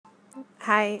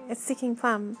Hi, it's Seeking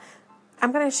Plum.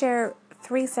 I'm going to share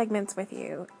 3 segments with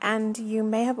you, and you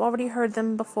may have already heard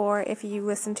them before if you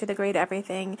listen to The Great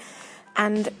Everything,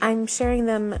 and I'm sharing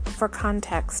them for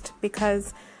context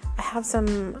because I have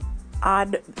some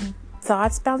odd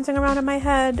thoughts bouncing around in my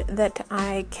head that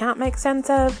I can't make sense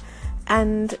of,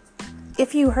 and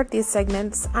if you heard these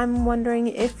segments, I'm wondering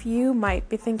if you might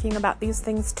be thinking about these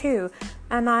things too,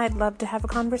 and I'd love to have a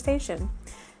conversation.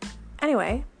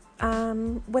 Anyway,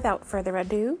 without further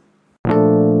ado,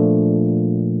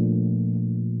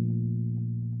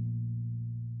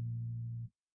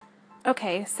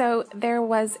 okay, so there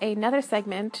was another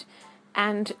segment,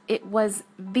 and it was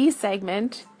the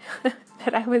segment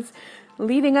that I was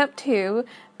leading up to,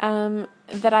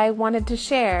 that I wanted to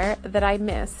share that I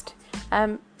missed.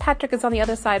 Patrick is on the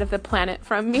other side of the planet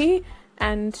from me,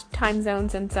 and time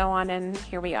zones and so on, and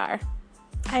here we are.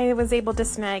 I was able to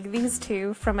snag these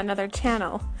 2 from another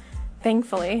channel,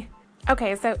 thankfully.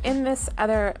 Okay, so in this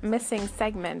other missing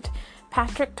segment,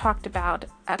 Patrick talked about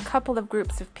a couple of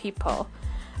groups of people.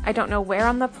 I don't know where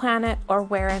on the planet or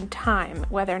where in time,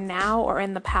 whether now or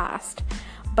in the past,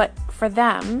 but for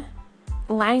them,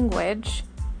 language,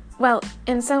 well,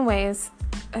 in some ways,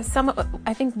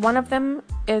 I think one of them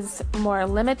is more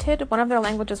limited, one of their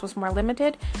languages was more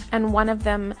limited, and one of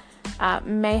them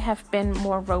may have been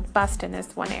more robust in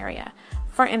this one area.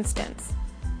 For instance,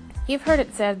 you've heard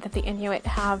it said that the Inuit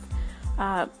have,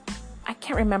 I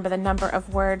can't remember the number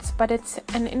of words, but it's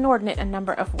an inordinate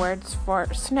number of words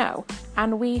for snow,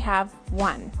 and we have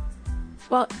 1.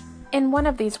 Well, in one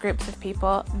of these groups of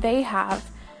people, they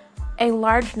have a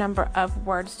large number of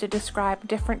words to describe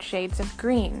different shades of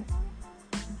green,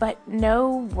 but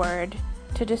no word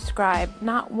to describe,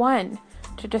 not one,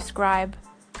 to describe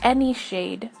any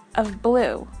shade of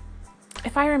blue.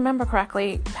 If I remember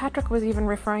correctly, Patrick was even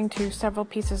referring to several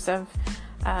pieces of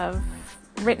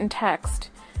written text,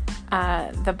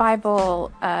 the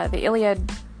Bible, the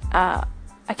Iliad, I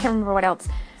can't remember what else,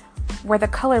 where the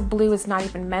color blue is not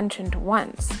even mentioned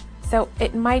once. So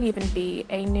it might even be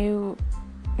a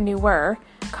newer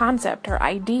concept or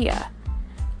idea.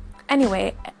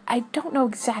 Anyway, I don't know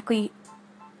exactly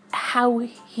how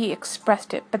he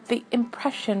expressed it, but the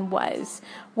impression was,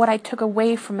 what I took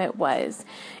away from it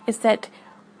is that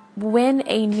when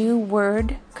a new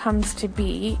word comes to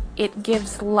be, it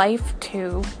gives life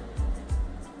to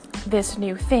this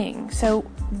new thing. So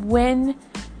when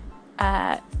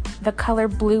the color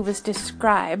blue is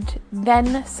described,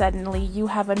 then suddenly you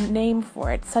have a name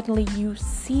for it. Suddenly you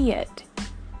see it.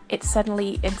 It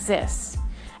suddenly exists.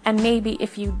 And maybe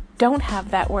if you don't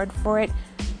have that word for it,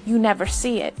 you never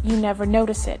see it. You never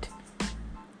notice it.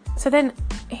 So then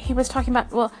he was talking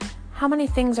about, well, how many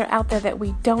things are out there that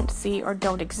we don't see or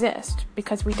don't exist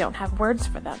because we don't have words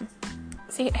for them?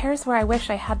 See, here's where I wish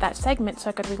I had that segment so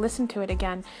I could re-listen to it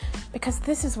again, because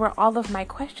this is where all of my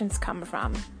questions come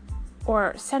from,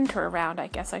 or center around, I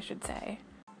guess I should say.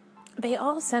 They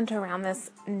all center around this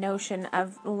notion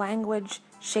of language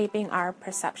shaping our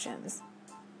perceptions.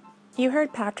 You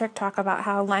heard Patrick talk about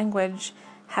how language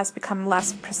has become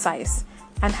less precise,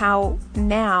 and how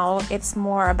now it's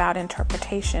more about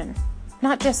interpretation.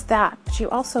 Not just that, but you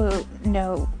also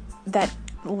know that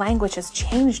language has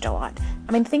changed a lot.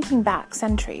 I mean, thinking back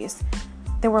centuries,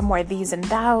 there were more these and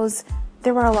thous.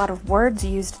 There were a lot of words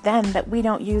used then that we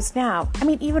don't use now. I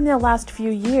mean, even in the last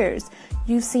few years,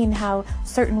 you've seen how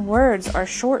certain words are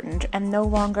shortened and no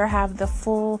longer have the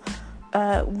full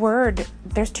word.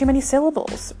 There's too many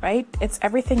syllables, right?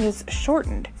 Everything is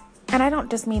shortened. And I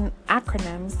don't just mean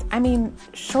acronyms, I mean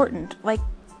shortened, like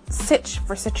sitch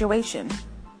for situation.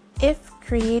 If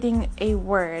creating a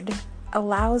word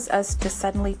allows us to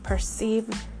suddenly perceive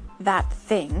that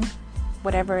thing,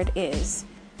 whatever it is,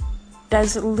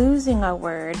 does losing a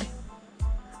word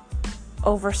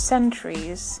over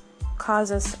centuries cause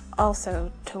us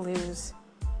also to lose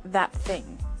that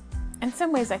thing? In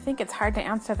some ways, I think it's hard to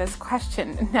answer this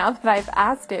question now that I've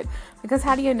asked it, because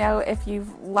how do you know if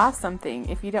you've lost something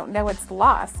if you don't know it's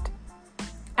lost?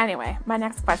 Anyway, my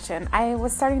next question. I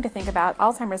was starting to think about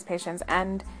Alzheimer's patients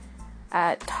and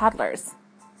toddlers.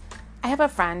 I have a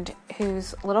friend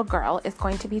whose little girl is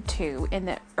going to be 2 in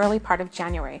the early part of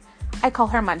January. I call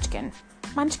her Munchkin.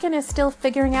 Munchkin is still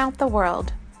figuring out the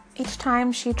world. Each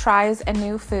time she tries a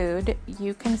new food,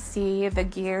 you can see the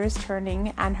gears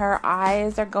turning and her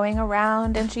eyes are going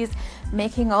around and she's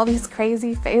making all these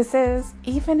crazy faces.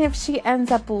 Even if she ends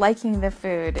up liking the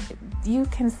food, you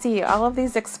can see all of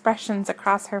these expressions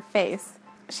across her face.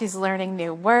 She's learning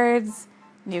new words,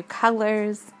 new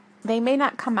colors. They may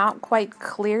not come out quite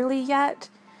clearly yet,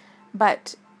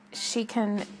 but she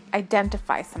can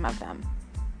identify some of them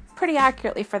pretty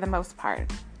accurately for the most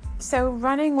part. So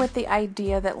running with the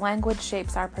idea that language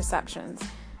shapes our perceptions,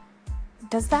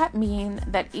 does that mean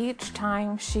that each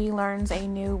time she learns a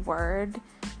new word,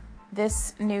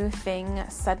 this new thing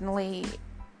suddenly...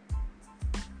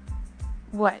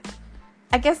 What?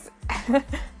 I guess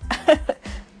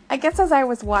as I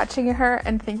was watching her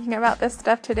and thinking about this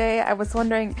stuff today, I was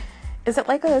wondering, is it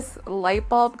like this light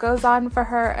bulb goes on for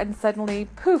her and suddenly,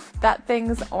 poof, that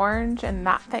thing's orange and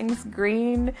that thing's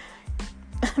green?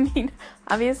 I mean,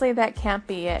 obviously that can't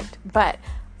be it, but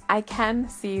I can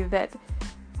see that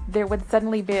there would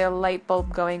suddenly be a light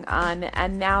bulb going on,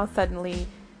 and now suddenly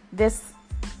this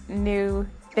new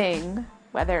thing,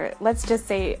 whether, let's just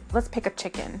say, let's pick a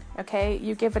chicken, okay?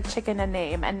 You give a chicken a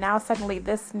name, and now suddenly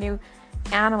this new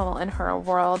animal in her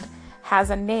world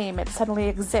has a name. It suddenly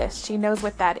exists. She knows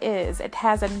what that is. It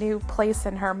has a new place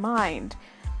in her mind.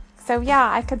 So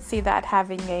yeah, I could see that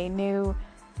having a new,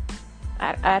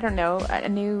 I don't know, a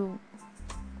new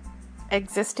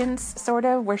existence, sort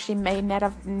of, where she may not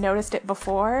have noticed it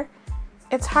before.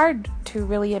 It's hard to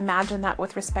really imagine that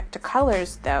with respect to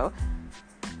colors, though.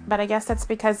 But I guess that's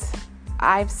because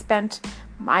I've spent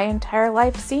my entire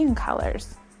life seeing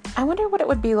colors. I wonder what it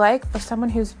would be like for someone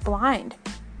who's blind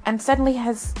and suddenly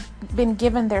has been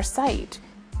given their sight,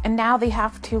 and now they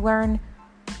have to learn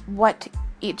what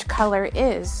each color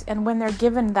is. And when they're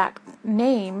given that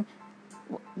name,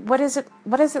 what is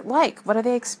it like? What are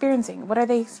they experiencing? What are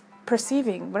they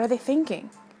perceiving? What are they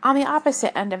thinking? On the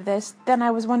opposite end of this, then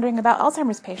I was wondering about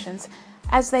Alzheimer's patients.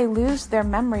 As they lose their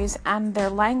memories and their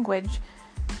language,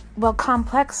 well,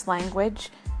 complex language,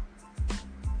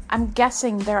 I'm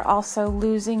guessing they're also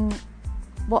losing,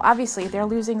 well, obviously they're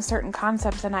losing certain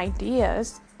concepts and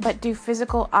ideas, but do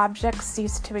physical objects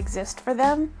cease to exist for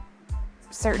them?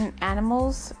 Certain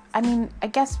animals? I mean, I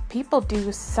guess people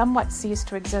do somewhat cease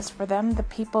to exist for them, the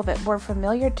people that were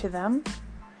familiar to them.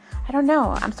 I don't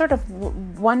know. I'm sort of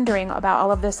wondering about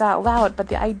all of this out loud, but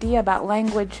the idea about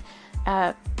language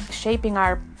shaping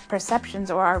our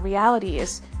perceptions or our reality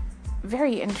is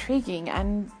very intriguing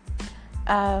and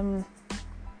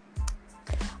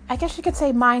I guess you could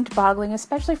say mind-boggling,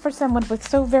 especially for someone with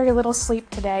so very little sleep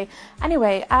today.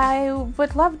 Anyway, I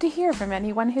would love to hear from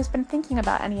anyone who's been thinking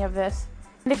about any of this.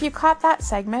 And if you caught that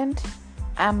segment,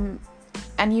 and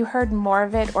you heard more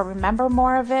of it or remember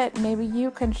more of it, maybe you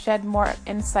can shed more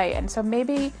insight. And so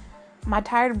maybe my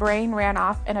tired brain ran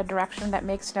off in a direction that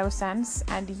makes no sense,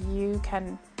 and you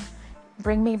can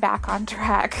bring me back on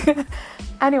track.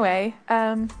 Anyway,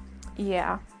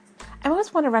 yeah. I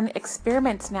always want to run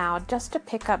experiments now just to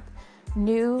pick up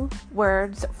new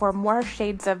words for more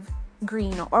shades of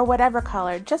green or whatever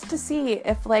color, just to see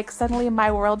if, like, suddenly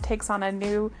my world takes on a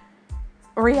new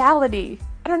reality.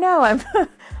 I don't know.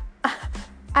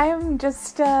 I'm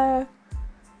just,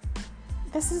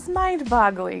 this is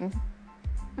mind-boggling.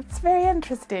 It's very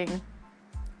interesting.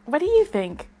 What do you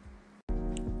think?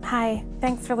 Hi,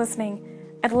 thanks for listening.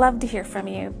 I'd love to hear from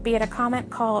you, be it a comment,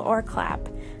 call, or clap.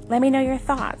 Let me know your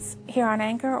thoughts here on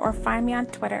Anchor or find me on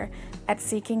Twitter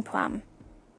 @SeekingPlum.